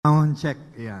Sound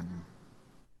check, yan.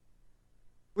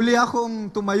 Uli akong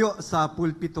tumayo sa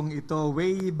pulpitong ito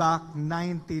way back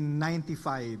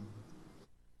 1995.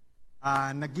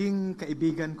 Naging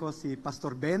kaibigan ko si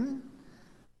Pastor Ben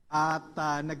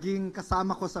at naging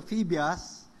kasama ko sa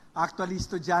Phoebias, actually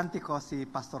estudyante ko si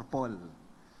Pastor Paul.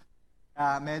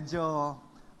 Medyo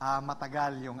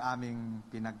matagal yung aming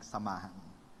pinagsamahan.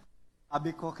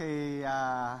 Sabi ko kay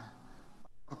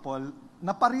Pastor Paul,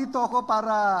 naparito ako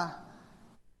para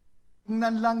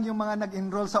tingnan lang yung mga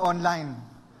nag-enroll sa online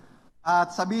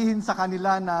at sabihin sa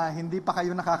kanila na hindi pa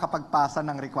kayo nakakapagpasa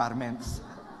ng requirements.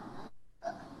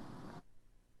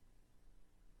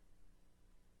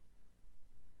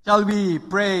 Shall we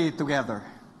pray together?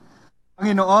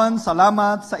 Panginoon,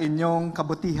 salamat sa inyong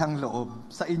kabutihang loob,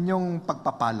 sa inyong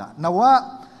pagpapala.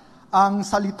 Nawa ang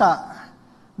salita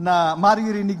na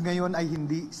maririnig ngayon ay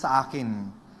hindi sa akin.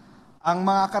 Ang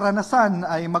mga karanasan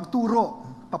ay magturo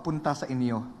papunta sa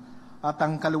inyo. At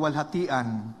ang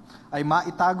kaluwalhatian ay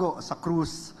maitago sa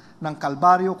krus ng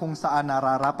Kalbaryo kung saan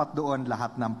nararapat doon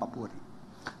lahat ng papuri.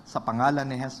 Sa pangalan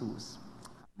ni Jesus.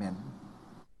 Amen.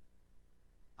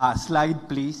 Slide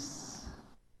please.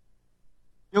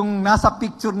 Yung nasa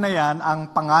picture na yan,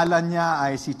 ang pangalan niya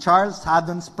ay si Charles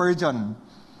Haddon Spurgeon.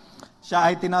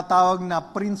 Siya ay tinatawag na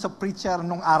Prince of Preacher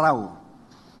nung araw.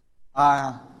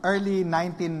 Early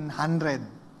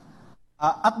 1900.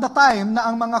 At the time na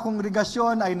ang mga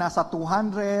kongregasyon ay nasa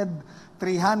 200,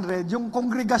 300, yung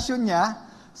kongregasyon niya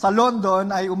sa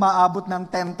London ay umaabot ng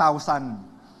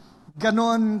 10,000.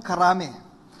 Ganon karami.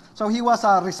 So he was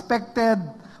a respected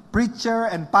preacher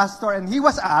and pastor and he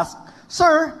was asked,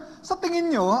 Sir, sa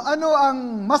tingin nyo, ano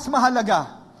ang mas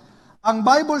mahalaga? Ang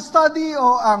Bible study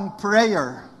o ang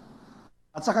prayer?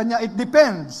 At sa kanya, it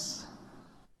depends.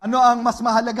 Ano ang mas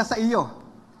mahalaga sa iyo?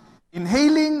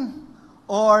 Inhaling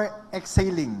or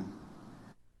exhaling.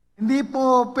 Hindi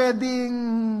po pwedeng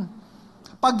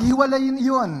paghiwalayin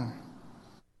iyon.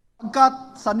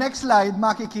 Pagkat sa next slide,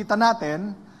 makikita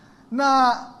natin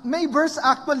na may verse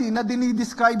actually na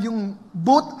dinidescribe yung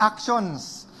both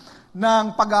actions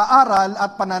ng pag-aaral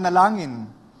at pananalangin.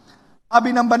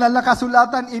 Sabi ng banal na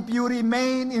kasulatan, if you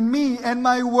remain in me and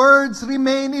my words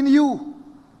remain in you,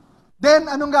 then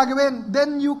anong gagawin?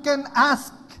 Then you can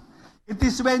ask. It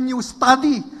is when you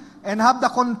study and have the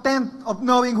content of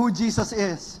knowing who Jesus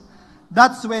is.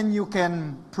 That's when you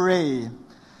can pray.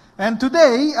 And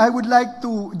today, I would like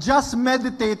to just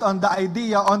meditate on the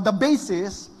idea, on the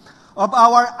basis of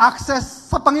our access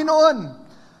sa Panginoon.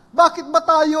 Bakit ba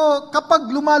tayo kapag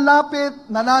lumalapit,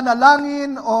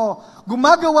 nananalangin o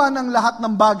gumagawa ng lahat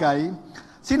ng bagay,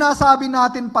 sinasabi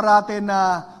natin parate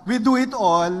na we do it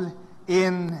all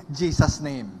in Jesus'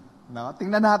 name. No?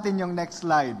 Tingnan natin yung next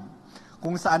slide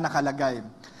kung saan nakalagay.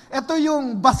 Ito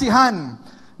yung basihan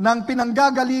ng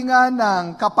pinanggagalingan ng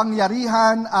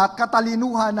kapangyarihan at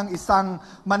katalinuhan ng isang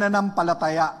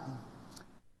mananampalataya.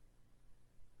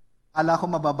 Ala ko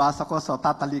mababasa ko, so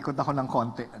tatalikod ako ng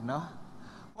konti. No?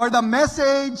 For the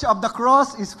message of the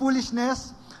cross is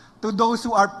foolishness to those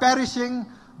who are perishing,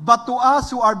 but to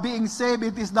us who are being saved,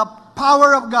 it is the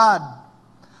power of God.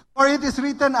 For it is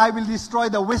written, I will destroy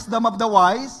the wisdom of the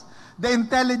wise, the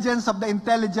intelligence of the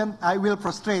intelligent I will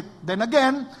frustrate. Then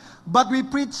again, but we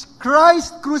preach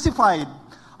Christ crucified,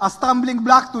 a stumbling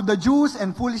block to the Jews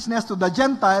and foolishness to the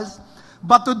Gentiles,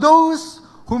 but to those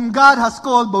whom God has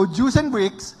called, both Jews and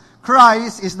Greeks,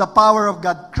 Christ is the power of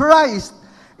God. Christ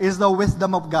is the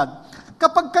wisdom of God.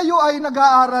 Kapag kayo ay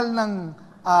nag-aaral ng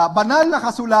banal na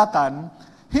kasulatan,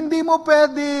 hindi mo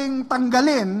pwedeng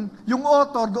tanggalin yung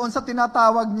author doon sa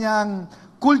tinatawag niyang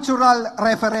cultural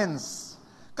reference.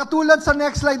 Katulad sa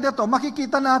next slide nito,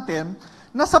 makikita natin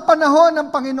na sa panahon ng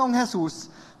Panginoong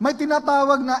Jesus, may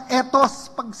tinatawag na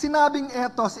ethos. Pag sinabing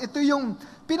ethos, ito yung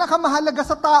pinakamahalaga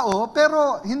sa tao,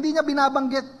 pero hindi niya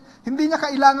binabanggit, hindi niya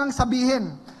kailangang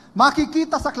sabihin.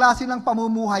 Makikita sa klase ng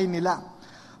pamumuhay nila.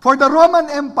 For the Roman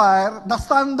Empire, the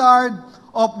standard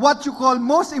of what you call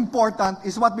most important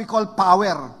is what we call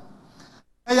power.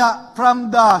 Kaya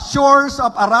from the shores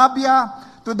of Arabia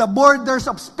to the borders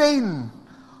of Spain,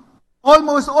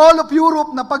 almost all of Europe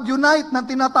na pag-unite ng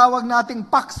tinatawag nating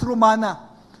Pax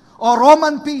Romana o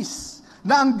Roman peace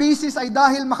na ang basis ay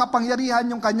dahil makapangyarihan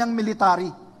yung kanyang military.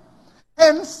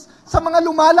 Hence, sa mga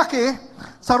lumalaki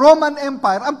sa Roman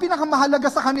Empire, ang pinakamahalaga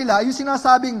sa kanila ay yung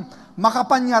sinasabing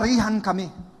makapangyarihan kami.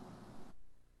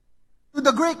 To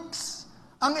the Greeks,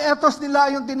 ang ethos nila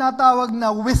ay yung tinatawag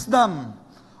na wisdom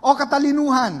o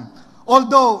katalinuhan.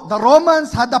 Although the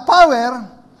Romans had the power,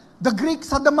 the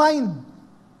Greeks had the mind.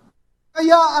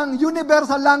 Kaya ang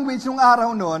universal language ng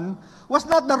araw noon was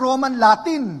not the Roman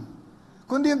Latin,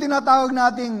 kundi yung tinatawag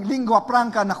nating lingua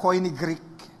franca na Koine Greek.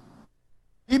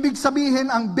 Ibig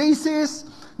sabihin, ang basis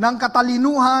ng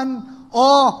katalinuhan o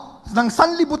ng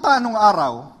sanlibutan ng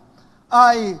araw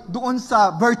ay doon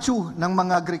sa virtue ng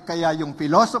mga Greek, kaya yung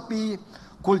philosophy,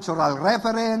 cultural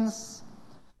reference.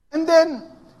 And then,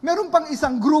 meron pang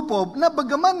isang grupo na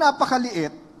bagaman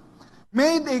napakaliit,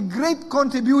 made a great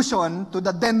contribution to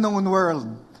the then known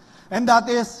world. And that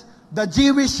is the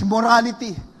Jewish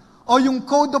morality o yung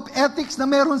code of ethics na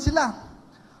meron sila.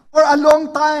 For a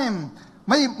long time,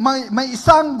 may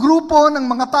isang grupo ng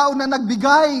mga tao na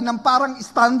nagbigay ng parang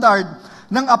standard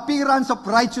ng appearance of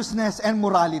righteousness and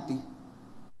morality.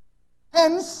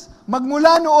 Hence,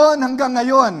 magmula noon hanggang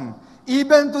ngayon,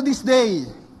 even to this day,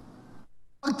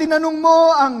 pag tinanong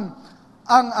mo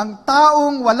ang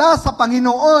taong wala sa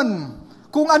Panginoon,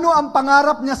 kung ano ang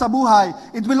pangarap niya sa buhay,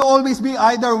 it will always be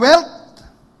either wealth,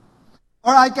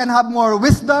 or I can have more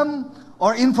wisdom,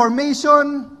 or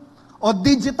information, or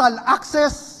digital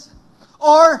access,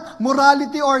 or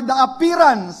morality, or the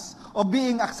appearance of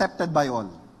being accepted by all.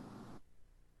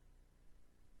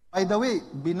 By the way,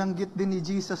 binanggit din ni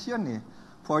Jesus yun eh.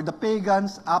 For the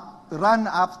pagans, run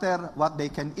after what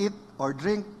they can eat or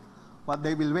drink, what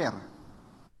they will wear.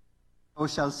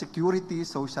 Social security,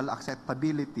 social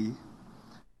acceptability,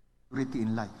 security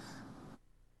in life.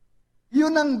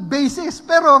 Yun ang basis.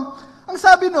 Pero, ang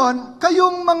sabi nun,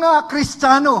 kayong mga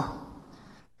Kristiyano,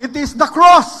 it is the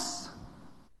cross,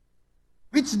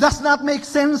 which does not make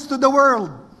sense to the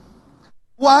world.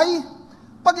 Why?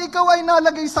 Pag ikaw ay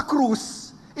nalagay sa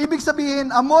krus, ibig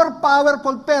sabihin, a more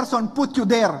powerful person put you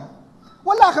there.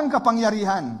 Wala kang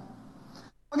kapangyarihan.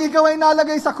 Pag ikaw ay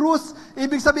nalagay sa krus,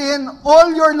 ibig sabihin,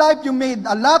 all your life you made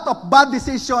a lot of bad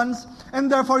decisions, and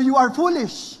therefore you are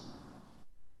foolish.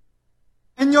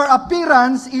 And your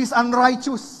appearance is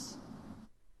unrighteous.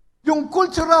 Yung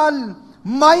cultural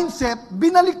mindset,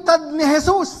 binaliktad ni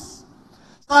Jesus.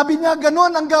 Sabi niya,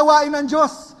 ganun ang gawain ng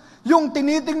Diyos. Yung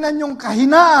tinitingnan yung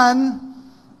kahinaan,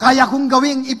 kaya kong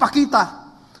gawing ipakita.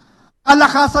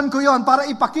 Kalakasan ko yon para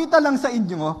ipakita lang sa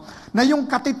inyo na yung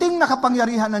katiting na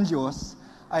kapangyarihan ng Diyos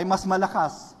ay mas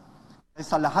malakas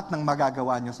sa lahat ng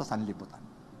magagawa nyo sa sanlibutan.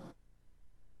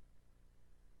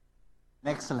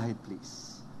 Next slide,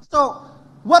 please. So,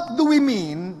 what do we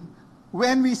mean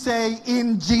when we say,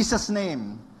 in Jesus'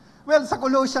 name? Well, sa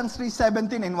Colossians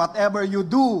 3:17, in whatever you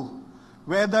do,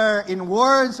 whether in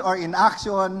words or in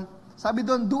action, sabi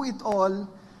doon, do it all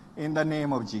in the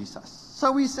name of Jesus.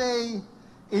 So we say,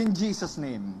 in Jesus'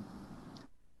 name.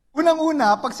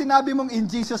 Unang-una, pag sinabi mong in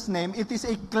Jesus' name, it is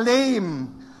a claim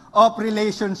of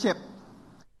relationship.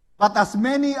 But as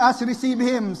many as receive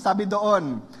Him, sabi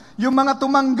doon, yung mga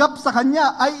tumanggap sa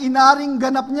Kanya ay inaring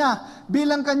ganap niya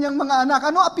bilang Kanyang mga anak.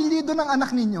 Ano apelyido ng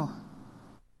anak ninyo?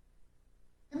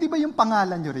 Hindi ba yung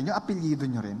pangalan nyo rin, yung apelyido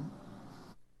nyo rin?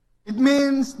 It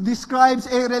means, describes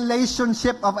a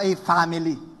relationship of a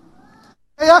family.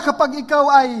 Kaya kapag ikaw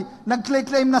ay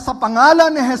nag-claim na sa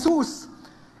pangalan ni Jesus,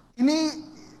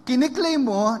 kiniklaim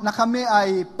mo na kami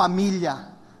ay pamilya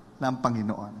ng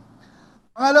Panginoon.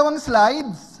 Pangalawang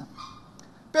slides,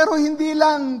 pero hindi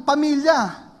lang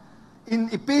pamilya. In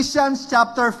Ephesians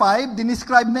chapter 5,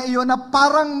 dinescribe na iyon na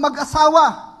parang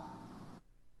mag-asawa.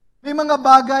 May mga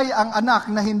bagay ang anak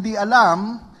na hindi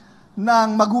alam ng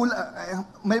magulang,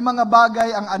 may mga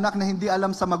bagay ang anak na hindi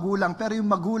alam sa magulang, pero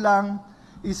yung magulang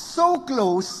is so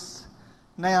close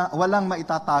na walang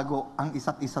maitatago ang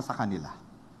isa't isa sa kanila.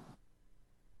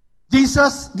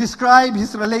 Jesus described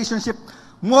His relationship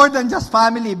more than just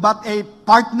family, but a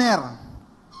partner.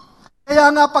 Kaya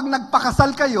nga pag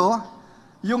nagpakasal kayo,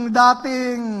 yung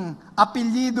dating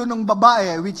apelyido ng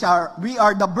babae, we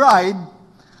are the bride,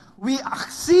 we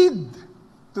accede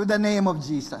to the name of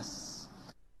Jesus.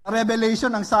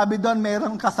 Revelation, ang sabi doon,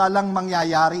 mayroong kasalang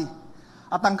mangyayari.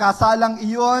 At ang kasalang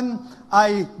iyon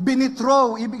ay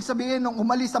binithrow. Ibig sabihin, nung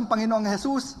umalis ang Panginoong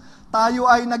Jesus, tayo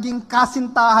ay naging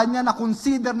kasintahan niya na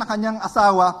consider na kanyang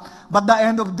asawa. But the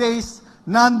end of days,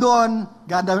 nandoon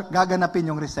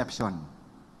gaganapin yung reception.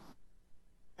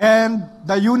 And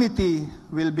the unity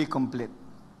will be complete.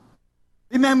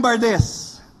 Remember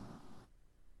this.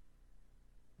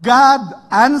 God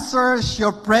answers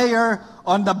your prayer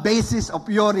on the basis of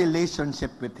your relationship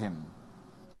with Him.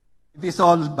 It is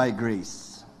all by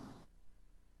grace.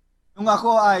 Nung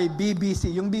ako ay BBC,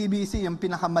 yung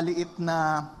pinakamaliit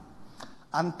na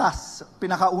antas,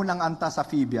 pinakaunang antas sa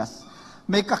Phoebias.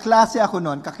 May kaklase ako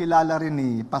noon, kakilala rin ni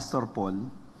Pastor Paul.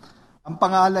 Ang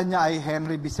pangalan niya ay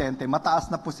Henry Vicente.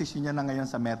 Mataas na posisyon niya na ngayon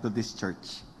sa Methodist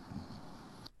Church.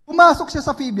 Pumasok siya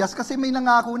sa Phoebias kasi may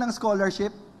nangako ng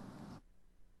scholarship.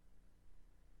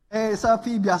 Sa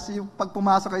Phoebias, yung pag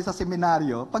pumasok kayo sa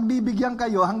seminaryo, pagbibigyan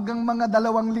kayo hanggang mga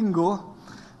 2 linggo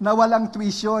na walang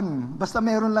tuition. Basta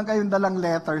meron lang kayong dalang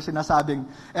letter sinasabing,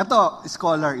 eto,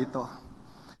 scholar ito.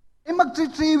 Mag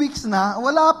 3 weeks na,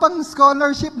 wala pang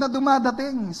scholarship na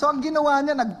dumadating. So ang ginawa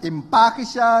niya, nag-impake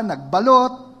siya,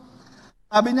 nagbalot.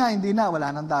 Sabi niya, hindi na,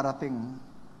 wala nang darating.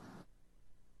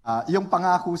 Yung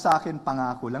pangako sa akin,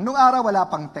 pangako lang. Nung araw, wala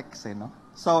pang text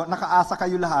no? So nakaasa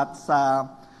kayo lahat sa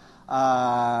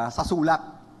sulat.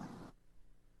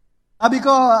 Sabi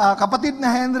ko, kapatid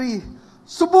na Henry,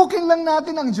 subukin lang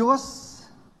natin ang Diyos.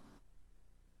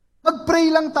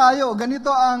 Mag-pray lang tayo.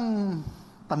 Ganito ang,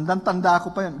 tandang-tanda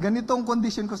ko pa yun. Ganito ang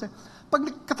condition ko. Pag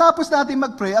katapos natin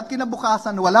mag-pray at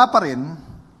kinabukasan, wala pa rin,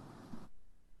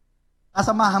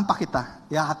 asamahan pa kita,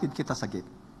 ihahatid kita sa gate.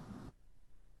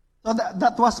 So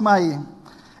that was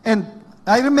and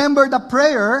I remember the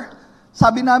prayer,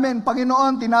 sabi namin,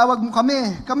 Panginoon, tinawag mo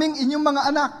kaming inyong mga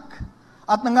anak.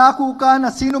 At nangako ka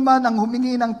na sino man ang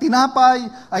humingi ng tinapay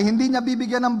ay hindi niya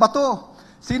bibigyan ng bato.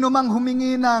 Sino mang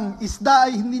humingi ng isda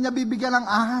ay hindi niya bibigyan ng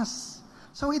ahas.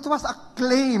 So it was a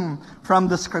claim from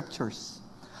the scriptures.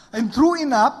 And true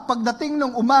enough, pagdating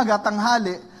ng umaga,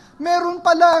 tanghali, meron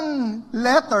palang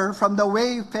letter from the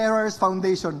Wayfarers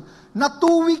Foundation na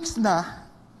 2 weeks na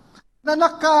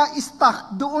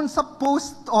naka-stack doon sa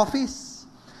post office.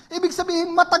 Ibig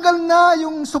sabihin, matagal na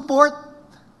yung support.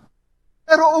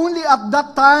 Pero only at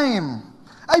that time.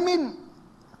 I mean,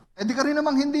 edi ka rin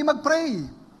namang hindi mag-pray.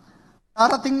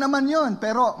 Darating naman yon,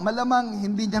 pero malamang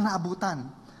hindi niya naabutan.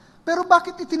 Pero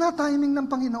bakit itinatiming ng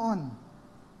Panginoon?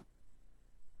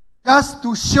 Just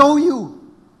to show you,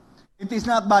 it is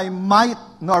not by might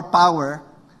nor power,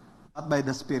 but by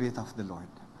the Spirit of the Lord.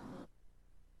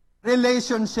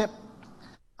 Relationship.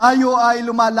 Tayo ay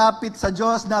lumalapit sa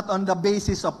Diyos not on the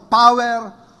basis of power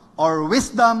or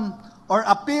wisdom or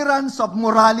appearance of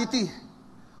morality.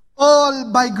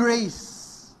 All by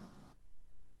grace.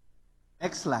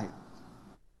 Next slide.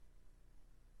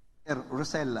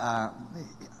 Rosel,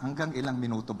 hanggang ilang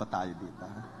minuto ba tayo dito?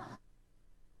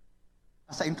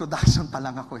 Sa introduction pa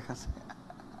lang ako kasi.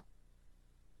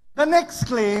 The next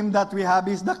claim that we have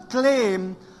is the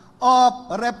claim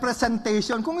of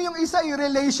representation. Kung yung isa ay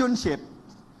relationship,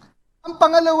 ang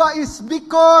pangalawa is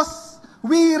because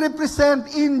we represent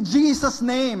in Jesus'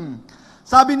 name.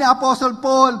 Sabi ni Apostle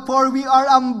Paul, for we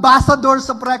are ambassadors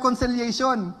of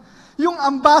reconciliation. Yung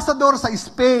ambassador sa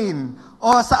Spain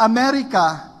o sa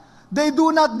Amerika, they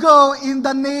do not go in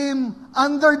the name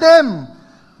under them.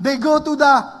 They go to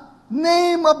the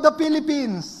name of the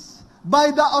Philippines by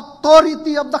the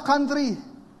authority of the country.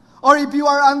 Or if you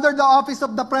are under the office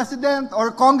of the president or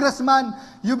congressman,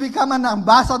 you become an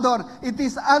ambassador. It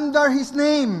is under his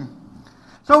name.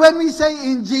 So when we say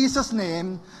in Jesus'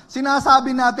 name,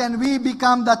 sinasabi natin, we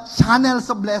become the channels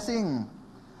of blessing.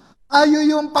 Tayo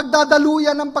yung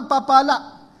pagdadaluyan ng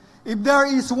pagpapala. If there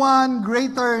is one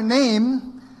greater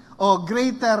name or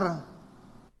greater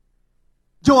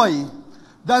joy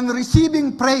than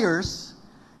receiving prayers,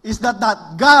 is that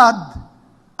God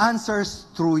answers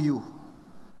through you.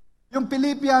 Yung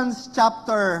Philippians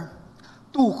chapter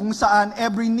 2, kung saan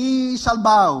every knee shall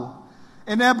bow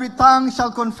and every tongue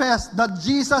shall confess that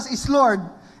Jesus is Lord,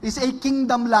 is a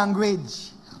kingdom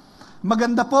language.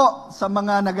 Maganda po sa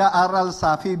mga nag-aaral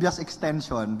sa Phoebus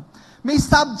Extension, may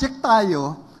subject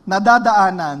tayo na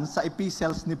dadaanan sa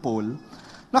epistles ni Paul,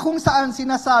 na kung saan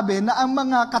sinasabi na ang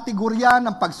mga kategorya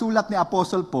ng pagsulat ni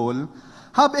Apostle Paul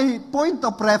have a point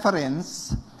of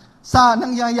reference sa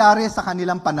nangyayari sa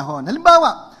kanilang panahon.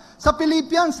 Halimbawa, sa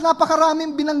Philippians,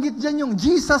 napakaraming binanggit dyan yung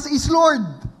Jesus is Lord.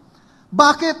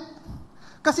 Bakit?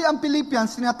 Kasi ang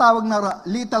Philippians, tinatawag na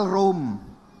Little Rome.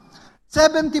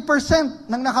 70%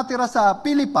 ng nakatira sa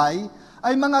Philippi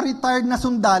ay mga retired na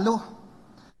sundalo.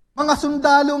 Mga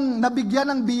sundalong nabigyan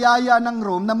ng biyaya ng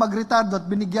Rome na mag-retire at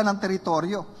binigyan ng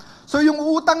teritoryo. So yung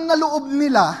utang na loob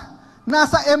nila,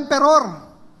 nasa emperor.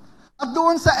 At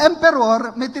doon sa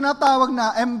emperor, may tinatawag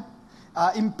na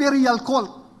imperial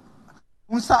cult,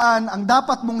 kung saan ang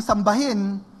dapat mong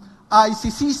sambahin ay si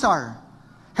Caesar.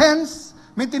 Hence,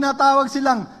 may tinatawag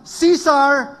silang,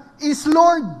 Caesar is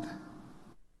Lord.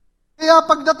 Kaya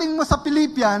pagdating mo sa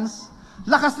Philippians,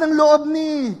 lakas ng loob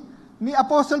ni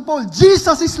Apostle Paul,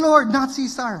 Jesus is Lord, not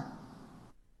Caesar.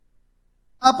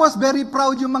 Tapos, very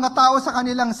proud yung mga tao sa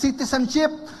kanilang citizenship.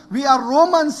 We are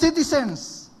Roman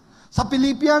citizens. Sa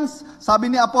Philippians, sabi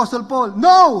ni Apostle Paul,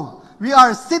 no, we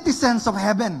are citizens of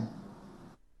heaven.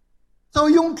 So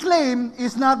yung claim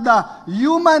is not the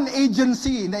human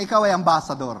agency na ikaw ay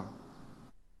ambassador,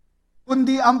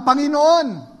 kundi ang Panginoon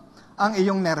ang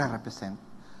iyong nire-represent.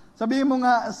 Sabihin mo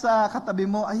nga sa katabi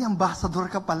mo, ay, ambassador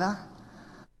ka pala.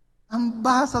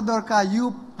 Ambassador ka,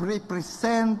 you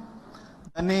represent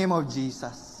the name of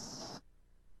Jesus.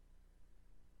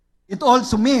 It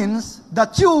also means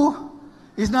that you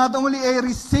is not only a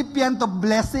recipient of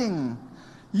blessing,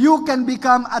 you can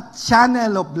become a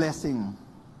channel of blessing.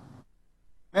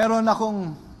 Meron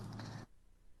akong,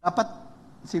 dapat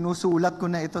sinusulat ko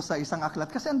na ito sa isang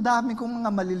aklat kasi ang dami kong mga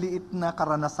maliliit na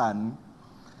karanasan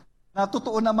na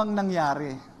totoo namang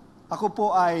nangyari. Ako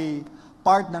po ay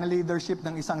part ng leadership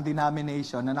ng isang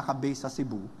denomination na nakabase sa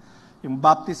Cebu, yung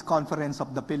Baptist Conference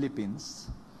of the Philippines.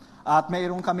 At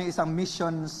mayroon kami isang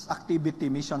missions activity,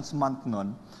 missions month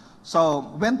nun. So,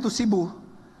 went to Cebu.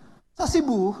 Sa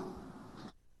Cebu,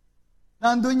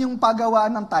 nandun yung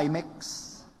pagawaan ng Timex.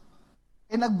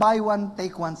 Nag-buy one,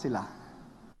 take one sila.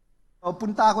 So,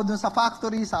 punta ako dun sa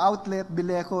factory, sa outlet,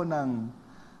 bili ko ng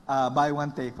buy one,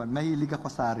 take one. Mahilig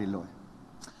ako sa relo.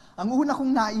 Ang una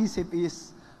kong naisip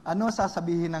is, ano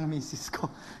sasabihin ng misis ko?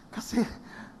 Kasi,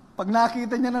 pag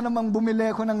nakita niya na namang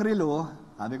bumili ko ng relo,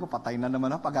 sabi ko, patay na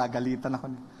naman ako, pagagalitan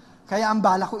ako. Kaya ang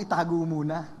bala ko, itago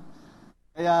muna.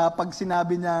 Kaya pag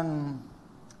sinabi niyang,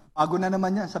 bago na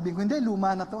naman yan, sabihin ko, hindi,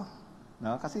 luma na to.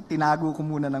 No? Kasi tinago ko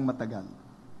muna ng matagal.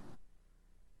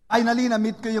 Finally,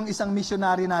 na-meet ko yung isang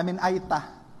missionary namin, Aita.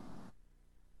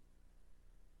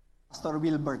 Pastor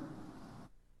Wilbert.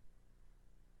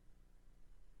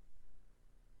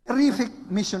 Terrific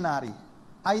missionary.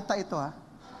 Aita ito ha.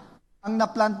 Ang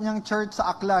na-plant niyang church sa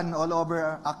Aklan, all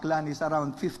over Aklan, is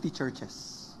around 50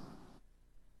 churches.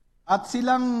 At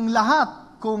silang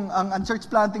lahat, kung ang church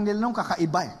planting nila nung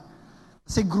kakaiba eh.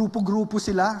 Kasi grupo-grupo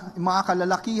sila, yung mga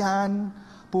kalalakihan,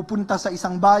 pupunta sa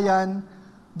isang bayan,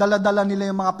 dala-dala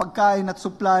nila yung mga pagkain at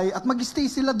supply, at mag-stay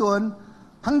sila doon,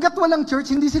 hanggat walang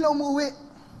church, hindi sila umuwi.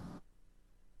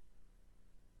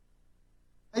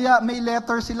 Kaya may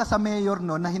letter sila sa mayor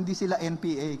no, na hindi sila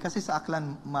NPA, kasi sa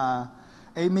Aklan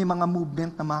may mga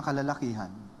movement na mga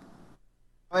kalalakihan.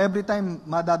 So every time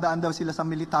madadaan daw sila sa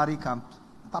military camp,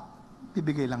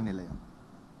 bibigay lang nila yun.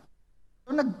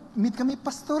 So, nag-meet kami,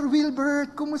 Pastor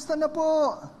Wilbert, kumusta na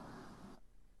po?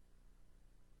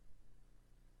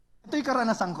 Ito'y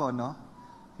karanasan ko, no?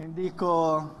 Hindi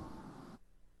ko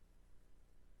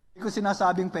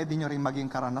sinasabing pwede nyo rin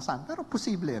maging karanasan, pero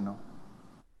posible, no?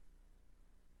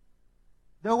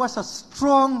 There was a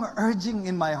strong urging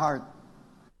in my heart.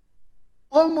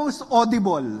 Almost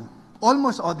audible.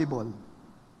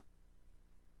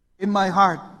 In my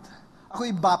heart.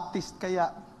 Ako'y Baptist,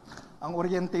 kaya ang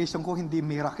orientation ko hindi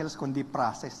miracles, kundi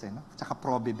process, no? Tsaka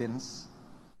providence.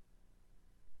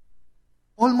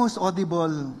 Almost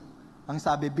audible ang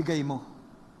sabi, bigay mo.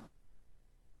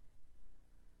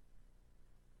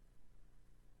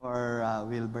 Or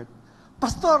Wilbert,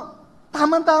 Pastor,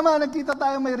 tama-tama, nagkita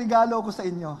tayo, may regalo ko sa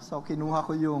inyo. So, kinuha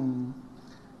ko yung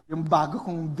bago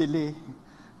kong bili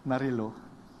na relo.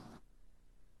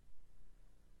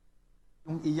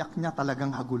 Yung iyak niya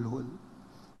talagang hagulhol.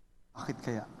 Bakit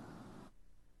kaya?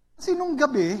 Kasi nung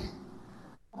gabi,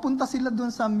 papunta sila doon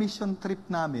sa mission trip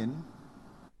namin,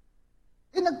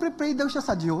 nagpre-pray daw siya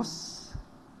sa Diyos.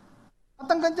 At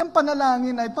ang kanyang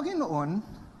panalangin ay, Panginoon,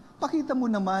 pakita mo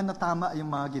naman na tama yung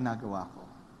mga ginagawa ko.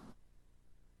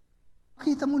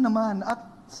 Pakita mo naman,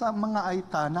 at sa mga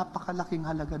Aita, napakalaking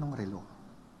halaga ng relo.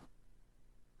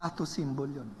 Ato symbol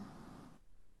yun.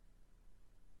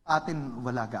 Atin,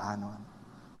 wala gaano.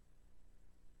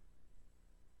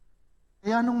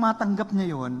 Kaya nung matanggap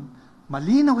niya yun,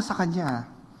 malinaw sa kanya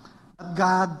that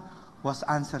God was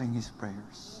answering his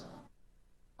prayers.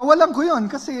 Kawalan ko yun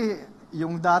kasi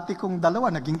yung dati kong dalawa,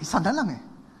 naging isa na lang eh.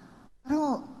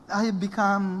 Pero I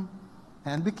became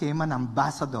an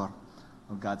ambassador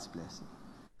of God's blessing.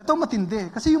 Ito matindi,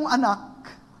 kasi yung anak,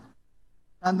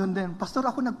 nandun din, Pastor,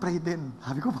 ako nag-pray din.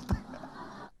 Sabi ko, patay na.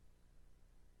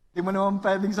 Hindi mo naman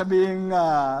pwedeng sabihin,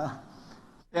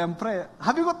 siyempre,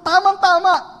 sabi ko,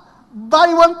 tamang-tama,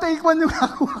 buy one, take one yung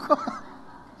nakuha ko.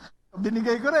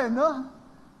 Binigay ko rin, no?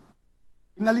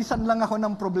 Inalisan lang ako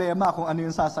ng problema kung ano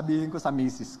yung sasabihin ko sa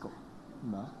misis ko.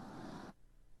 No?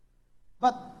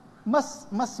 But,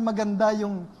 mas maganda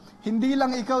yung, hindi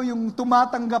lang ikaw yung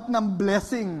tumatanggap ng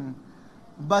blessing,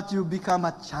 but you become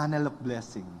a channel of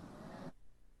blessing.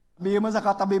 Sabihin mo sa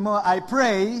katabi mo, I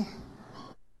pray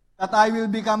that I will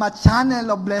become a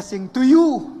channel of blessing to you.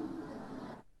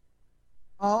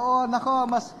 Oo, nako,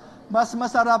 mas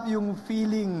masarap yung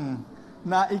feeling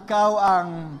na ikaw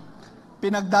ang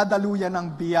pinagdadaluyan ng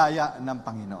biyaya ng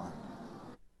Panginoon.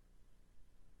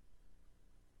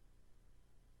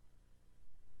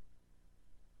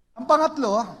 Ang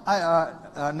pangatlo,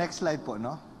 next slide po,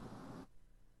 no?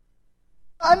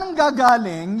 Saan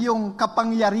gagaling yung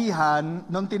kapangyarihan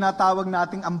nung tinatawag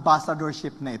nating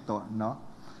ambassadorship na ito, no?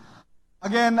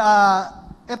 Again,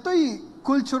 ito'y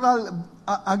cultural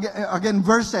again,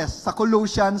 verses sa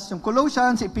Colossians. Yung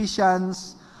Colossians,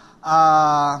 Ephesians,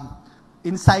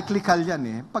 encyclical yan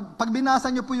eh. Pag binasa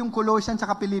nyo po yung Colossians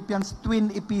at Philippians, twin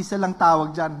epistle lang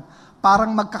tawag dyan.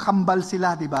 Parang magkakambal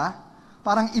sila, di ba?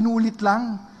 Parang inulit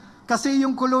lang. Kasi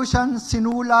yung Colossians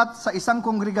sinulat sa isang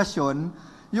kongregasyon,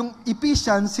 yung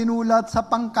Ephesians sinulat sa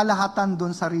pangkalahatan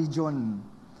doon sa region.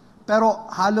 Pero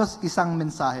halos isang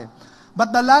mensahe.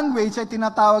 But the language ay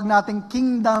tinatawag nating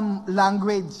kingdom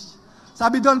language.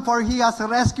 Sabi doon, for He has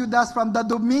rescued us from the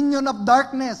dominion of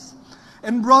darkness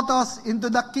and brought us into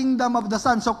the kingdom of the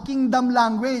Son. So, kingdom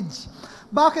language.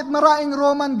 Bakit maraming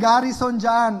Roman garrison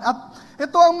dyan? At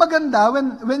ito ang maganda,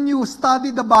 when you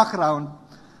study the background,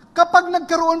 kapag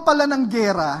nagkaroon pala ng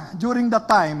gera during that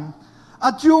time,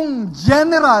 at yung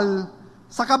general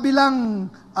sa kabilang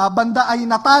banda ay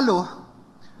natalo,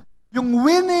 yung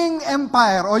winning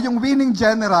empire o yung winning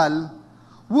general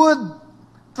would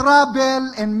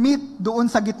travel and meet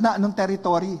doon sa gitna ng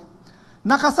territory.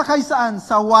 Nakasakay saan?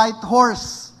 Sa white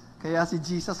horse. Kaya si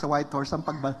Jesus sa white horse ang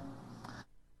pagbal.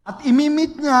 At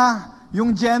imimit niya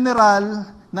yung general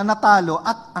na natalo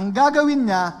at ang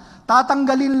gagawin niya,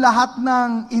 tatanggalin lahat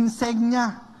ng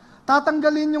insignia.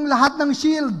 Tatanggalin yung lahat ng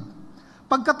shield.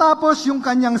 Pagkatapos yung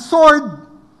kanyang sword,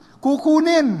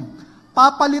 kukunin,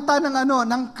 papalitan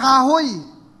ng kahoy.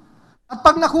 At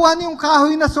pag nakuha niya yung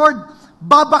kahoy na sword,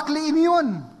 babakliin yun.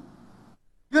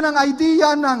 Yun ang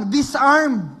idea ng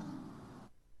disarmed.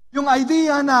 Yung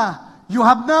idea na you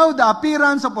have now the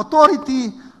appearance of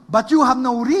authority, but you have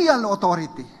no real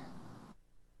authority.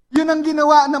 Yun ang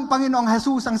ginawa ng Panginoong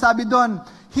Jesus. Ang sabi doon,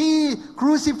 He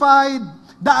crucified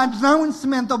the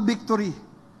announcement of victory.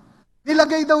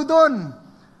 Nilagay daw doon,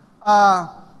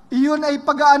 iyon ay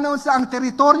pag-a-announce na ang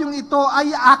teritoryong ito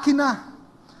ay akin na.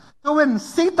 So when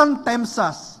Satan tempts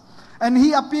us, and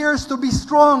he appears to be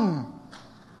strong,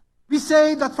 we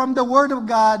say that from the Word of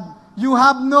God, you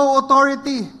have no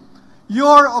authority.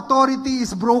 Your authority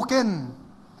is broken.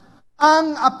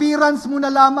 Ang appearance mo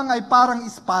na lamang ay parang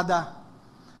espada.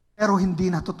 Pero hindi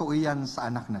na totoo yan sa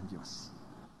anak ng Diyos.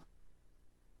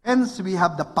 Hence, we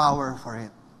have the power for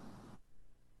it.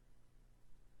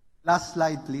 Last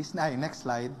slide, please. Next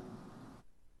slide.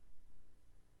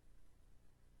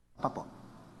 Papo.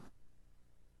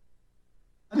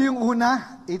 Ano yung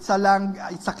una? It's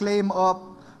a claim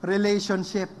of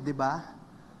relationship, di ba?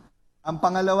 Ang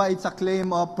pangalawa, it's a claim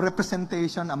of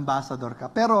representation, ambassador ka.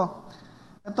 Pero,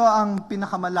 ito ang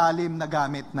pinakamalalim na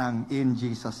gamit ng in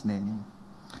Jesus' name.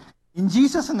 In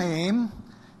Jesus' name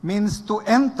means to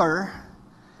enter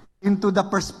into the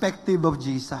perspective of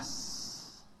Jesus.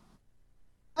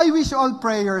 I wish all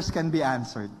prayers can be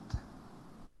answered.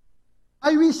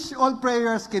 I wish all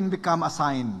prayers can become a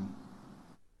sign.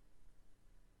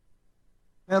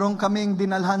 Meron kaming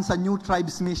dinalhan sa New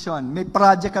Tribes Mission. May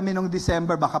project kami noong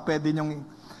December, baka pwede nyong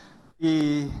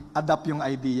i-adapt yung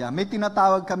idea. May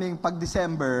tinatawag kaming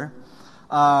pag-December,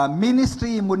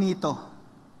 Ministry Monito.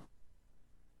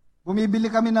 Bumibili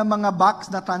kami ng mga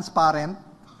box na transparent.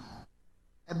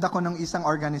 Head ako ng isang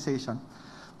organization.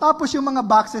 Tapos yung mga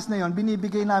boxes na yon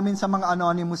binibigay namin sa mga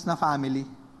anonymous na family.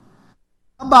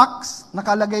 Sa box,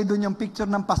 nakalagay doon yung picture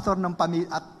ng pastor ng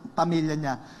pamilya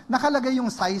niya. Nakalagay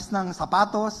yung size ng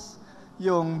sapatos,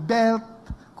 yung belt,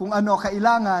 kung ano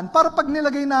kailangan. Para pag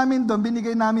nilagay namin doon,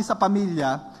 binigay namin sa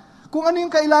pamilya, kung ano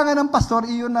yung kailangan ng pastor,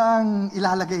 iyon ang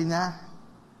ilalagay niya.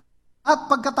 At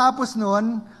pagkatapos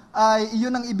noon, ay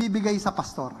iyon ang ibibigay sa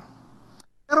pastor.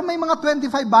 Pero may mga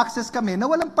 25 boxes kami na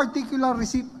walang particular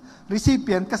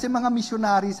recipient kasi mga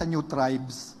missionary sa New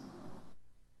Tribes.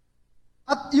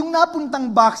 At yung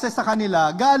napuntang boxes sa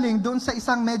kanila, galing doon sa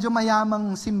isang medyo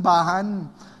mayamang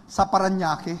simbahan sa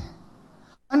Paranaque.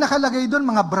 Ang nakalagay doon,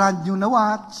 mga brand new na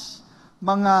watch,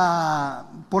 mga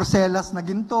porcelas na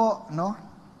ginto, no?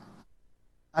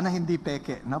 Sana hindi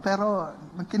peke, no? Pero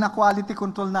kina-quality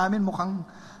control namin mukhang...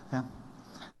 Yeah.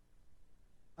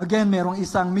 Again, merong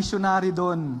isang missionary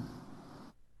doon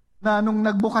na nung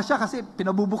nagbukas siya, kasi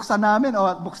pinabubuksan namin,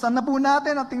 buksan na po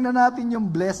natin at tingnan natin yung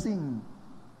blessing.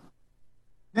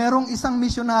 Merong isang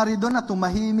missionary doon na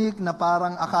tumahimik na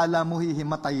parang akala mo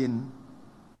hihimatayin.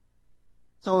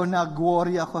 So,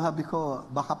 nag-worry ako, sabi ko,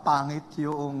 baka pangit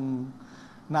yung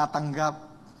natanggap.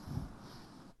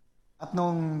 At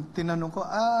nung tinanong ko,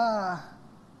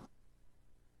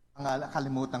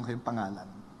 kalimutan ko yung pangalan.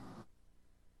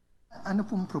 Ano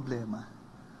pong problema?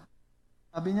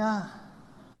 Sabi niya,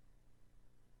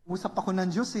 usap ako ng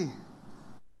Diyos eh.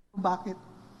 Bakit?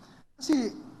 Kasi,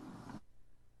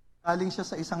 galing siya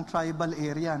sa isang tribal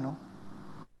area, no?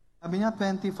 Sabi niya,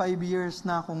 25 years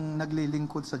na akong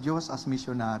naglilingkod sa Diyos as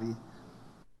missionary.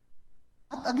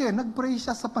 At again, nag-pray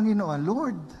siya sa Panginoon,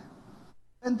 Lord,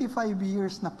 25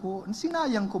 years na po.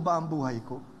 Sinayang ko ba ang buhay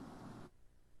ko?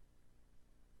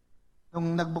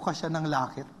 Nung nagbukas siya ng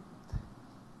lakit,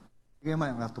 sige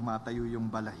man, tumatayo yung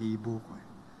balahibo ko.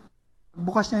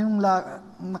 Bukas niya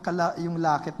yung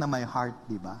lakit na my heart,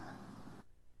 di ba?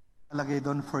 Talagay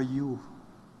doon for you.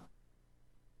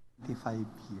 25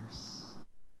 years.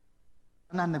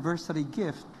 An anniversary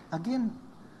gift. Again,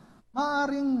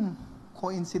 maaring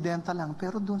coincidental lang,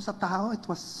 pero doon sa tao, it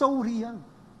was so real.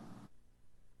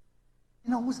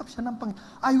 Inausap siya ng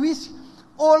I wish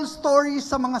all stories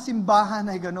sa mga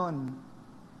simbahan ay ganon.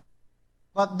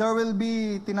 But there will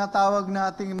be, tinatawag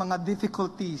nating mga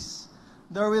difficulties.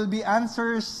 There will be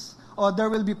answers, or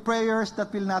there will be prayers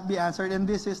that will not be answered, and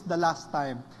this is the last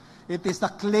time. It is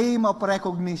the claim of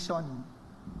recognition.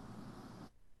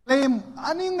 Claim,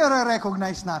 ano yung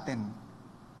nare-recognize natin?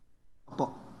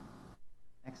 Opo.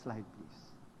 Next slide, please.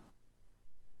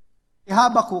 Si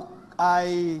Habakuk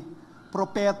ay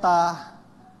propeta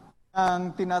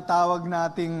ng tinatawag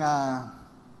nating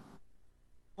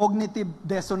cognitive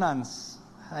dissonance.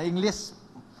 Sa English,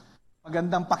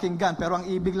 magandang pakinggan, pero ang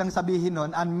ibig lang sabihin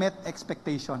nun, unmet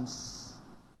expectations.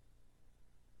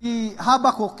 Si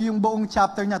Habakuk, yung buong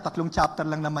chapter niya, 3 chapter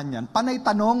lang naman yan, panay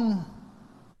tanong.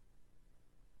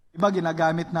 Diba,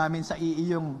 ginagamit namin sa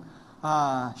yung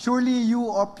surely you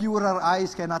of purer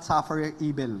eyes cannot suffer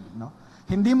evil. No?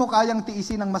 Hindi mo kayang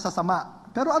tiisin ang masasama.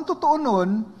 Pero ang totoo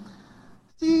nun,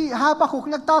 si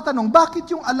Habakuk nagtatanong, bakit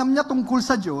yung alam niya tungkol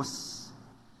sa Diyos,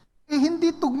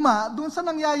 hindi tugma doon sa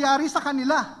nangyayari sa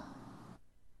kanila?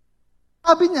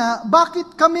 Sabi niya,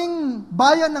 bakit kaming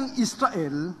bayan ng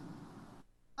Israel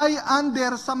ay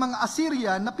under sa mga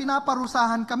Assyrian na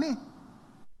pinaparusahan kami?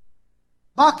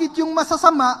 Bakit yung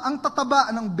masasama ang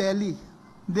tataba ng belly?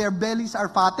 Their bellies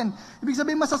are fattened. Ibig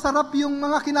sabihin, masasarap yung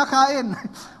mga kinakain.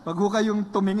 Wag ho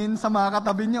kayong tumingin sa mga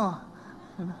katabi nyo.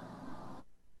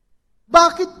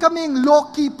 Bakit kaming law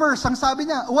keepers? Ang sabi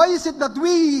niya, why is it that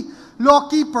we,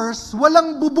 law keepers,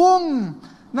 walang bubong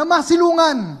na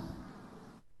masilungan?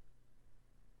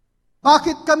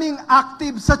 Bakit kaming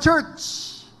active sa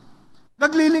church?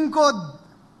 Naglilingkod?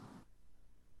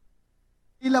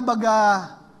 Tila baga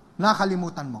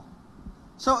nakalimutan mo.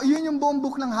 So, yun yung buong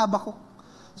book ng Habakuk.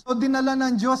 So, dinala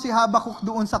ng Diyos si Habakuk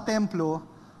doon sa templo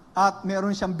at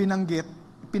meron siyang binanggit,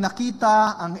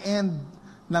 pinakita ang end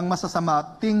ng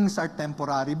masasama. Things are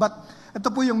temporary. But,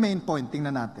 ito po yung main point.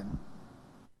 Tingnan natin.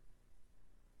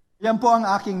 Yan po ang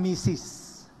aking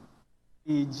misis.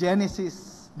 Si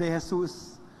Genesis de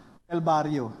Jesus del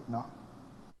Barrio. No?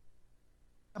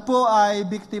 Siya po ay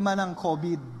biktima ng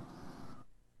COVID.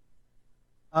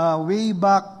 Way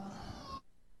back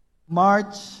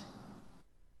March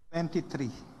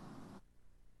 23,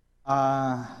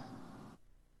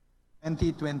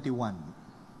 2021.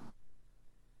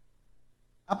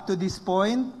 Up to this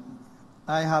point,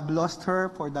 I have lost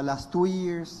her for the last 2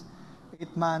 years,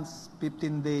 8 months,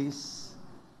 15 days,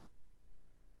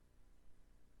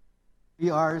 3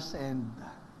 hours, and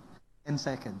 10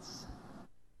 seconds.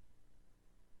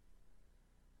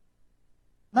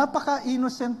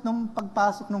 Napaka-innocent nung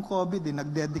pagpasok ng COVID.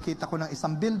 Nag-dedicate ako ng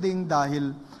isang building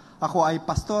dahil ako ay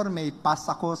pastor, may pass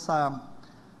ako sa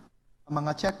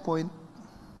mga checkpoint.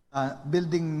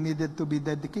 Building needed to be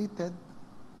dedicated.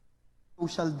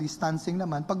 Social distancing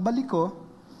naman. Pagbalik ko,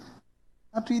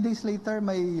 3 days later,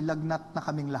 may lagnat na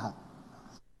kaming lahat.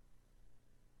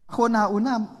 Ako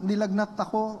nauna, nilagnat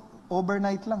ako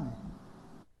overnight lang.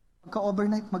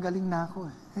 Pagka-overnight, magaling na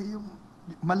ako. Yung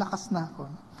malakas na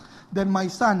ako. Then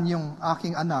my son, yung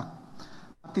aking anak,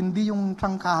 at hindi yung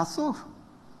trangkaso.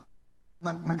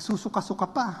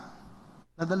 Nagsusuka-suka pa.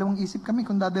 Nadalawang isip kami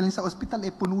kung dadalhin sa ospital,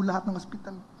 puno lahat ng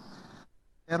ospital.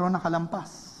 Pero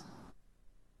nakalampas.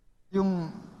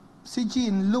 Yung si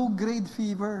Jean, low-grade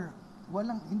fever.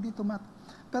 Hindi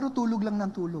pero tulog lang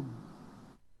ng tulog.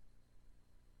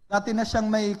 Dati na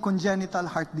siyang may congenital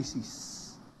heart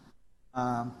disease.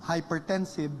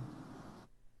 Hypertensive,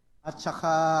 at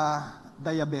saka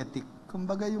diabetic.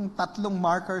 Kumbaga yung 3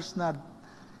 markers na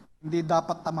hindi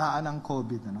dapat tamaan ng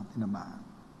COVID, tinamaan.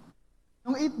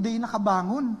 Nung 8th day,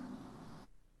 nakabangon.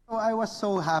 So I was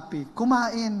so happy.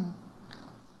 Kumain.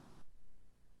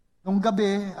 Nung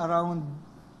gabi, around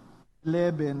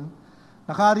 11,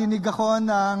 nakarinig ako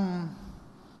ng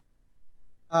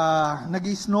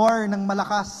nag-snore ng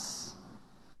malakas.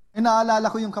 Naalala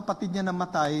ko yung kapatid niya na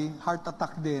matay, heart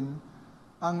attack din.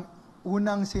 Ang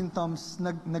unang symptoms,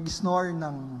 nag-snore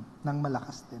ng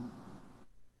malakas din.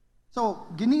 So,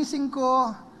 ginising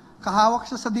ko, kahawak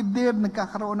siya sa dibdib,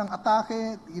 nagkakaroon ng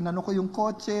atake, inano ko yung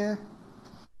kotse.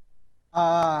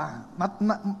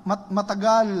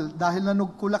 Matagal, dahil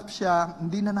nanugkulap siya,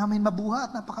 hindi na namin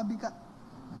mabuhat, napakabigat.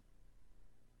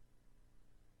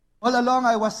 All along,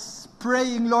 I was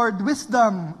praying, Lord,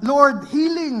 wisdom. Lord,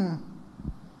 healing.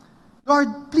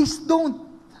 Lord, please don't.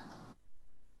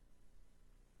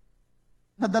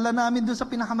 Nadala namin doon sa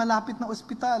pinakamalapit na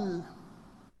ospital.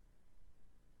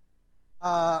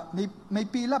 May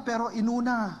pila pero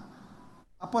inuna.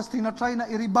 Tapos tinatry na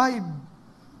i-revive.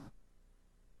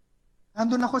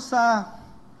 Nandun ako sa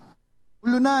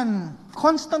ulunan,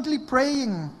 constantly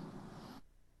praying,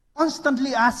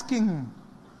 constantly asking,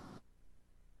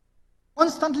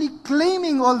 constantly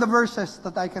claiming all the verses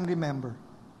that I can remember.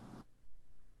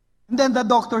 And then the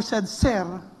doctor said, Sir,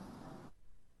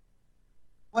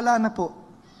 wala na po.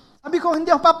 Sabi ko, hindi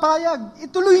ako papayag.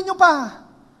 Ituloy nyo pa.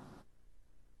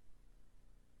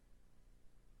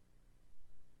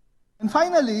 And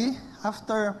finally,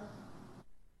 after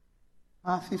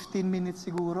 15 minutes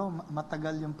siguro,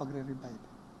 matagal yung pagre-revive.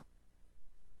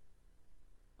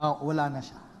 Wala na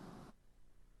siya.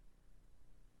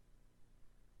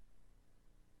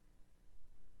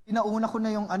 Pinauna ko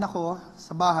na yung anak ko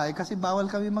sa bahay kasi bawal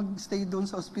kami mag-stay doon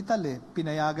sa ospital eh.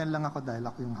 Pinayagan lang ako dahil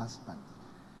ako yung husband.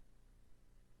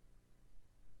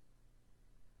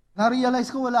 Na-realize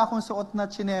ko wala akong suot na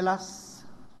tsinelas.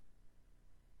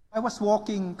 I was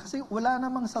walking kasi wala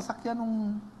namang sasakyan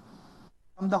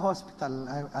from the hospital.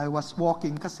 I was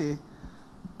walking kasi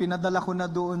pinadala ko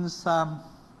na doon sa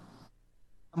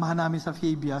samahan namin sa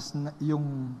Fabius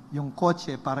yung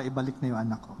kotse para ibalik na yung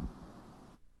anak ko.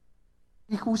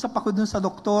 Ikusap ako doon sa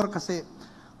doktor kasi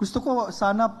gusto ko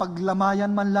sana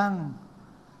paglamayan man lang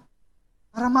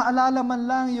para maalala man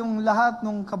lang yung lahat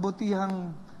ng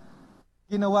kabutihang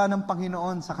ginawa ng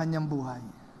Panginoon sa kanyang buhay.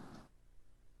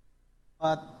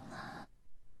 But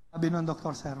sabi ng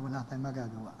doktor, Sir, wala tayong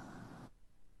magagawa.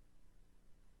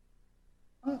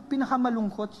 Ang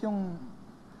pinakamalungkot yung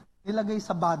nilagay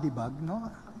sa body bag,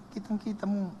 no? Kitang-kita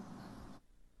mo,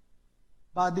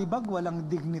 body bag, walang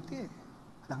dignity.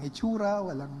 Walang itsura,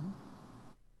 walang...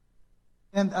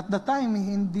 And at the time,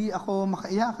 hindi ako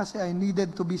makaiyak kasi I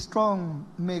needed to be strong,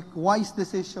 make wise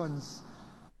decisions,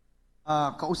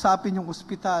 kausapin yung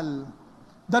ospital.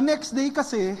 The next day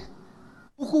kasi,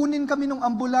 kukunin kami ng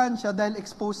ambulansya dahil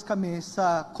exposed kami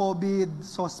sa COVID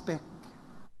suspect.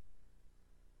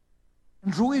 And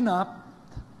true enough,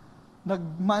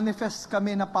 nag-manifest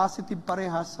kami na positive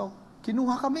parehas. So,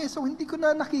 kinuha kami. So, hindi ko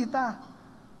na nakita.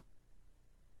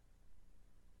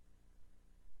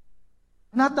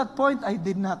 And at that point, I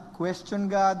did not question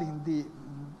God. Hindi.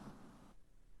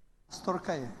 Pastor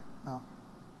ka eh. No.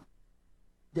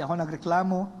 Hindi ako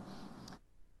nagreklamo.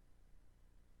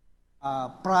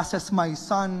 Process my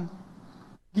son.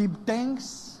 Give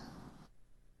thanks.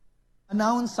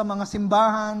 Announce sa mga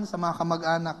simbahan, sa mga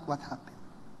kamag-anak, what happened.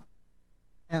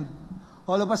 And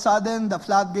all of a sudden, the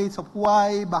floodgates of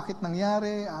why, bakit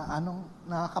nangyari, anong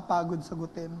nakakapagod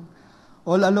sagutin.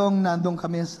 All along, nandun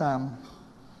kami sa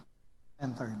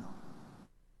Interno.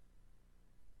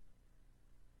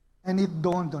 And it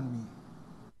dawned on me.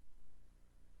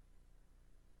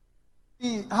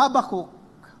 Si Habakuk,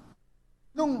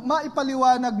 nung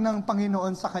maipaliwanag ng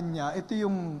Panginoon sa kanya, ito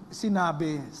yung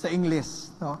sinabi sa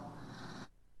English, no?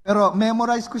 Pero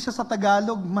memorize ko siya sa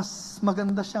Tagalog, mas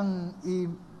maganda siyang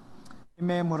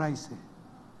i-memorize eh.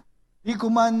 Di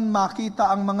ko man makita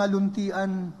ang mga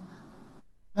luntian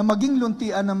na maging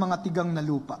luntian ng mga tigang na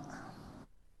lupa.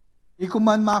 Di ko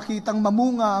man makitang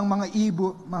mamunga ang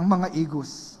mga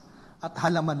igos at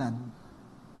halamanan.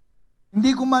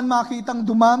 Hindi ko man makitang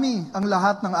dumami ang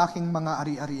lahat ng aking mga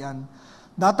ari-arian.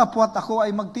 Datapwat ako ay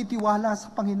magtitiwala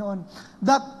sa Panginoon.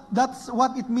 That's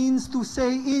what it means to say,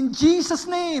 in Jesus'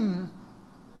 name.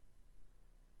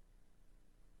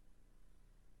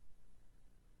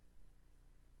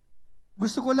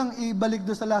 Gusto ko lang ibalik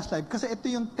do sa last slide kasi ito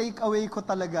yung takeaway ko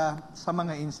talaga sa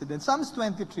mga incidents. Psalms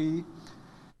 23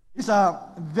 is a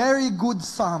very good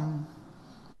psalm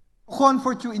to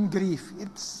comfort you in grief.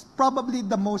 It's probably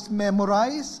the most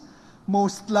memorized,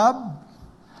 most loved.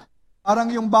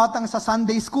 Parang yung batang sa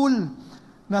Sunday school,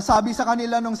 na sabi sa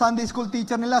kanila nung Sunday school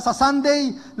teacher nila, sa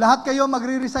Sunday, lahat kayo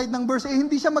magre-recite ng verse.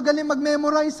 Hindi siya magaling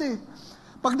mag-memorize eh.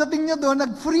 Pagdating niya doon,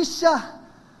 nag-freeze siya.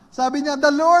 Sabi niya,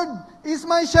 the Lord is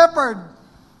my shepherd.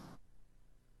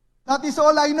 That is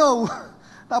all I know.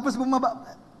 Tapos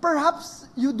bumaba. Perhaps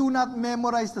you do not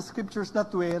memorize the scriptures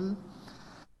that well.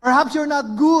 Perhaps you're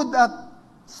not good at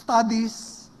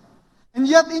studies. And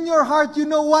yet in your heart, you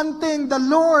know one thing, the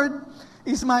Lord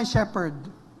is my shepherd.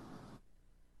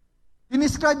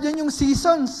 Dinescribe niyan yung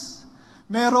seasons.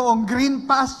 Merong green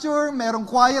pasture, merong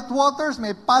quiet waters,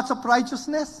 may paths of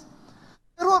righteousness.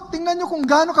 Pero tingnan nyo kung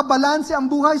gaano kabalanse ang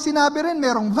buhay. Sinabi rin,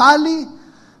 merong valley,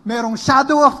 merong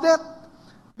shadow of death,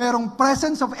 merong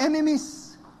presence of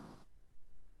enemies.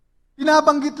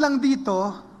 Binabanggit lang dito,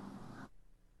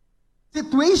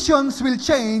 situations will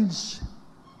change,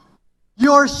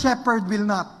 your shepherd will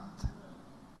not.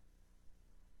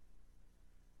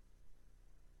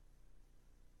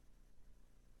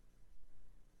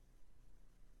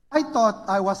 I thought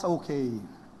I was okay.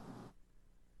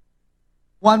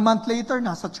 1 month later,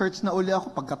 nasa church na uli ako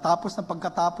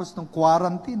pagkatapos ng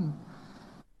quarantine.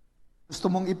 Gusto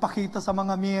mong ipakita sa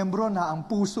mga miyembro na ang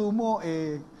puso mo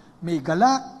may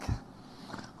galak.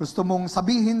 Gusto mong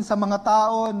sabihin sa mga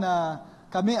tao na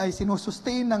kami ay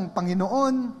sinusustain ng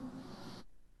Panginoon.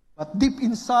 But deep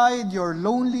inside, you're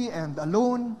lonely and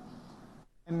alone.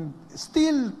 And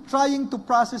still trying to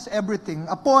process everything.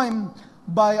 A poem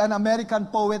by an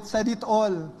American poet said it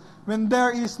all. When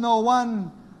there is no one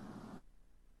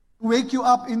to wake you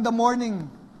up in the morning,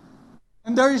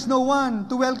 and there is no one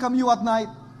to welcome you at night,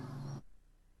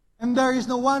 and there is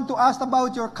no one to ask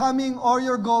about your coming or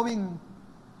your going,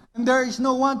 and there is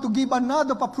no one to give a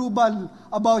nod of approval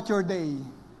about your day.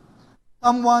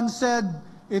 Someone said,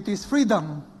 it is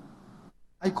freedom.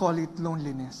 I call it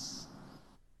loneliness.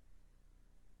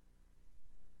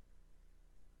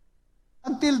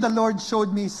 Until the Lord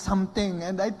showed me something,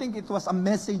 and I think it was a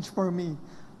message for me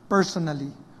personally.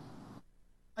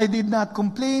 I did not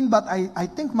complain, but I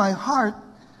think my heart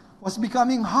was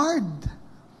becoming hard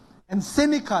and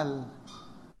cynical.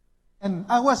 And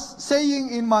I was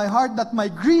saying in my heart that my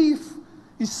grief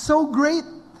is so great.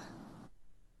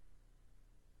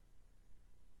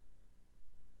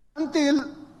 Until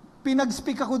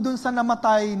pinag-speak ako dun sa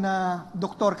namatay na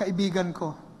doktor, kaibigan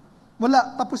ko.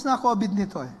 Wala, tapos na COVID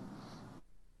nito eh.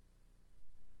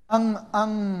 Ang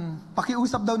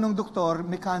pakiusap daw ng doktor,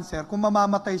 may cancer, kung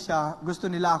mamamatay siya, gusto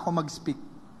nila ako mag-speak.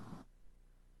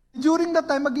 During that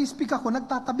time, mag-speak ako,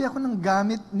 nagtatabi ako ng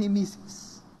gamit ni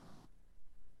Mrs.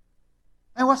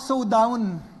 I was so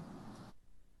down.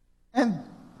 And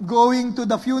going to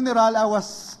the funeral, I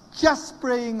was just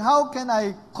praying, how can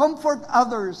I comfort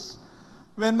others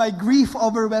when my grief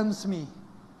overwhelms me?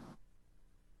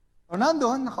 So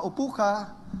nandun, nakaupo ka,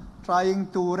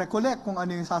 trying to recollect kung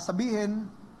ano yung sasabihin.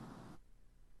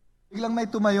 Biglang may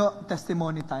tumayo,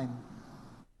 testimony time.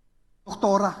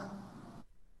 Doktora.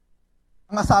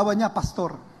 Ang asawa niya,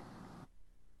 pastor.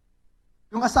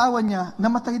 Yung asawa niya,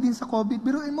 namatay din sa COVID.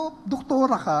 Biruin mo,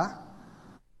 doktora ka,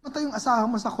 namatay yung asawa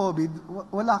mo sa COVID,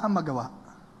 wala kang magawa.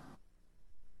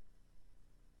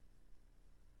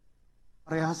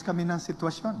 Parehas kami ng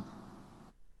sitwasyon.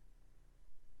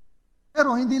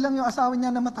 Pero hindi lang yung asawa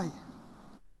niya namatay.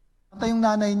 Namatay yung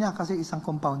nanay niya kasi isang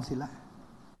compound sila.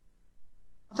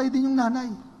 Namatay din yung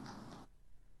nanay.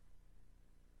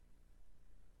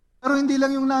 Pero hindi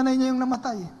lang yung nanay niya yung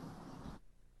namatay.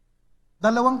 2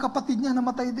 kapatid niya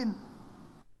namatay din.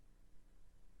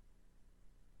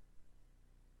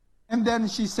 And then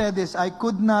she said this, I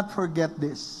could not forget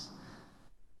this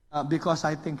because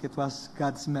I think it was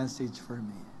God's message for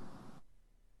me.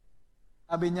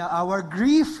 Sabi niya, our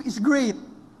grief is great,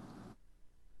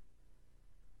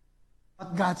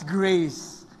 but God's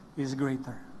grace is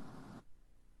greater.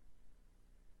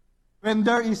 When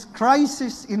there is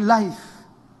crisis in life,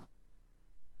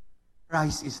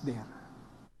 Christ is there.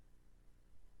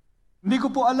 Hindi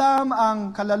ko po alam ang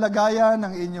kalalagayan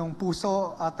ng inyong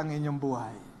puso at ang inyong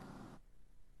buhay.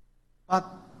 But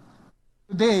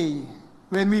today,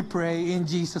 when we pray in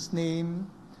Jesus' name,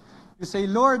 you say,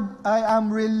 Lord, I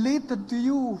am related to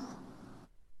you.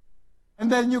 And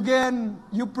then again,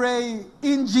 you pray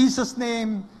in Jesus'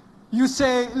 name, you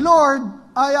say, Lord,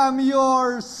 I am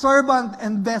your servant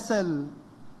and vessel.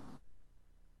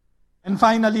 And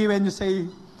finally, when you say,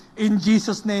 in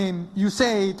Jesus' name, you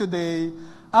say today,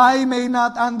 I may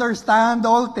not understand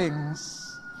all things.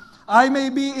 I may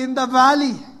be in the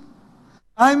valley.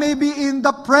 I may be in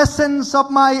the presence of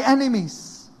my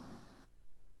enemies.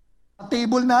 Sa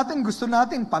table natin, gusto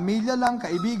natin, pamilya lang,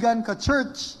 kaibigan,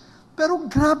 ka-church. Pero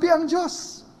grabe ang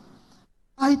Diyos.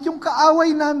 Kahit yung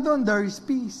kaaway nandun, there is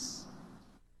peace.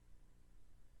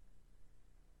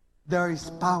 There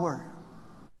is power.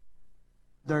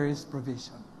 There is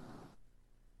provision.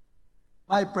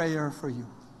 My prayer for you,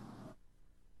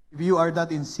 if you are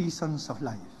that in seasons of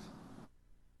life,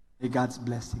 may God's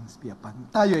blessings be upon.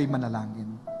 Tayo ay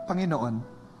manalangin. Panginoon,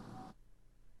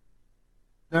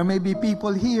 there may be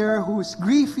people here whose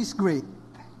grief is great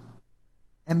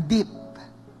and deep,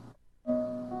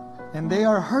 and they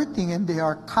are hurting and they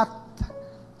are cut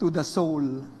to the soul.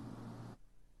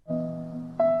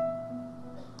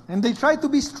 And they try to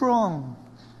be strong.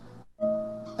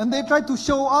 And they try to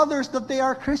show others that they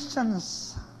are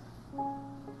Christians.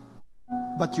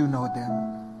 But you know them.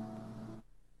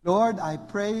 Lord, I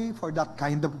pray for that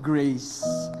kind of grace.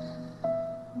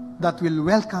 that will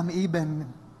welcome even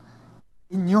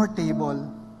in your table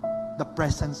the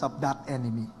presence of that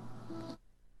enemy.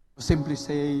 Simply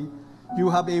say, you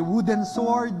have a wooden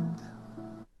sword.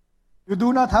 You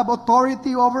do not have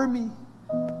authority over me.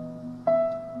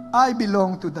 I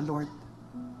belong to the Lord.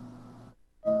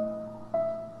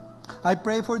 I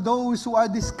pray for those who are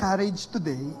discouraged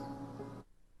today,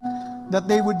 that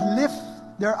they would lift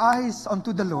their eyes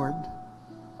unto the Lord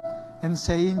and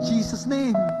say, in Jesus'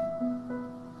 name,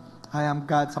 I am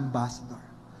God's ambassador.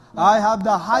 I have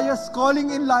the highest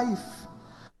calling in life.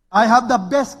 I have the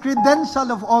best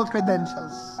credential of all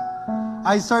credentials.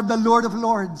 I serve the Lord of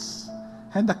Lords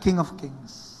and the King of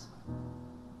Kings.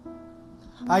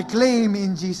 I claim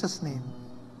in Jesus' name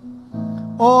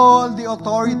all the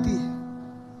authority,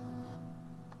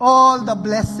 all the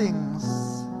blessings,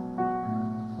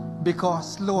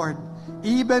 because, Lord,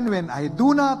 even when I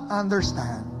do not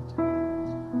understand,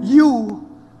 you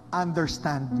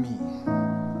understand me.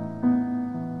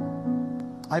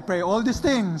 I pray all these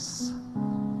things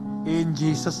in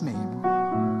Jesus' name.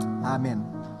 Amen.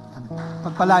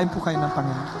 Pagpalain po kayo ng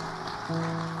Panginoon.